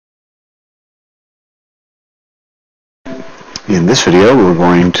In this video, we're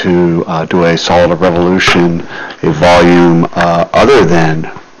going to do a solid of revolution, a volume other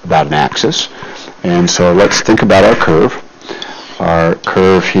than about an axis. And so let's think about our curve. Our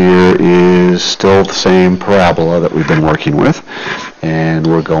curve here is still the same parabola that we've been working with. And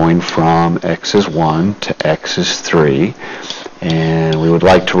we're going from x is 1 to x is 3. And we would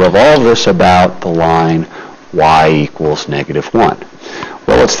like to revolve this about the line y equals -1.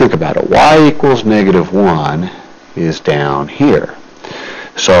 Well, let's think about it. Y equals -1 is down here.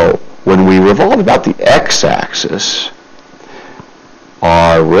 So when we revolve about the x-axis,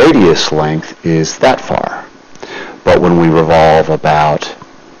 our radius length is that far. But when we revolve about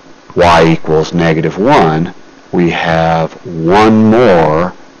y equals -1, we have one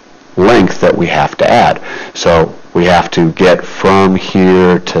more length that we have to add. So we have to get from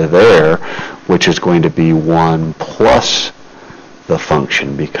here to there, which is going to be 1 plus the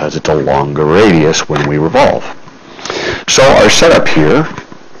function because it's a longer radius when we revolve. So our setup here,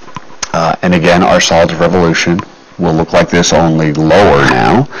 and again our solids of revolution will look like this, only lower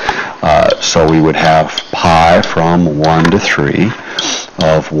now. So we would have pi from 1 to 3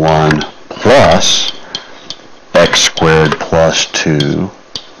 of 1 plus x squared plus 2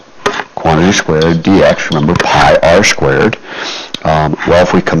 quantity squared dx. Remember, pi r squared. Well,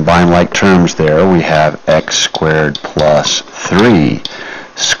 if we combine like terms there, we have x squared plus 3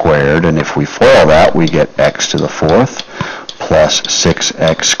 squared, and if we FOIL that, we get x to the 4th plus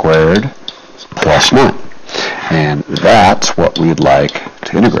 6x squared plus 9. And that's what we'd like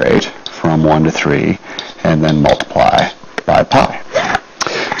to integrate from 1 to 3 and then multiply by pi.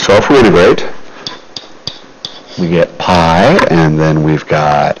 So if we integrate, we get pi, and then we've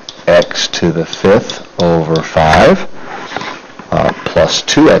got x to the 5th over 5 plus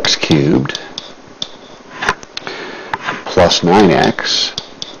 2x cubed plus 9x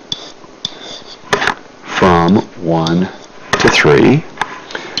from 1 to 3.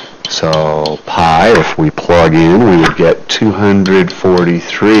 So pi, if we plug in, we would get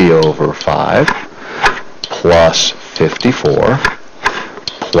 243 over 5 plus 54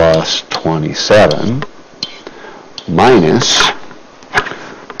 plus 27 minus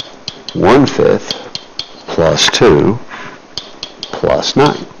 1/5 plus 2 plus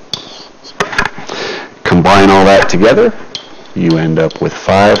 9. Combine all that together, you end up with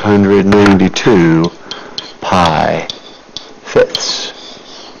 592 pi fifths.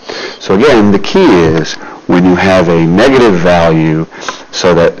 So again, the key is when you have a negative value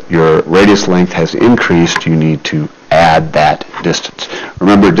so that your radius length has increased, you need to add that distance.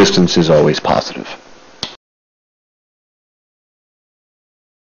 Remember, distance is always positive.